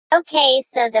Okay,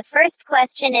 so the first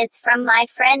question is from my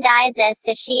friend Isa.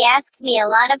 So she asked me a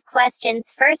lot of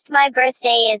questions. First, my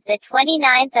birthday is the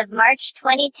 29th of March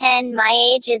 2010. My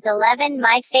age is 11.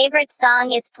 My favorite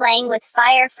song is Playing with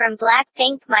Fire from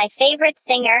Blackpink. My favorite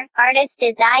singer, artist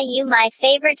is IU. My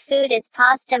favorite food is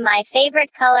pasta. My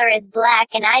favorite color is black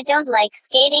and I don't like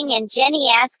skating. And Jenny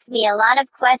asked me a lot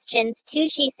of questions too.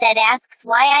 She asks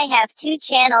why I have two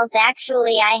channels.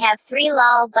 Actually I have three,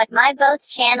 lol, but my both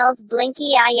channels,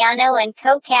 Blinky Ayano and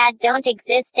Cocat, don't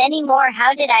exist anymore.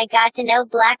 How did I got to know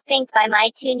Blackpink? By my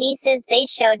two nieces. They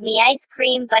showed me Ice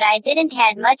Cream, but I didn't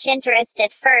had much interest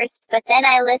at first, but then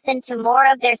I listened to more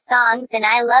of their songs and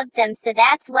I loved them, so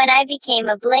that's when I became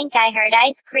a Blink. I heard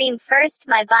Ice Cream first.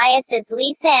 My bias is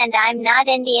Lisa and I'm not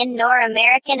Indian nor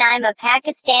American, I'm a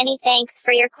Pakistani. Thanks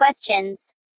for your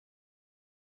questions.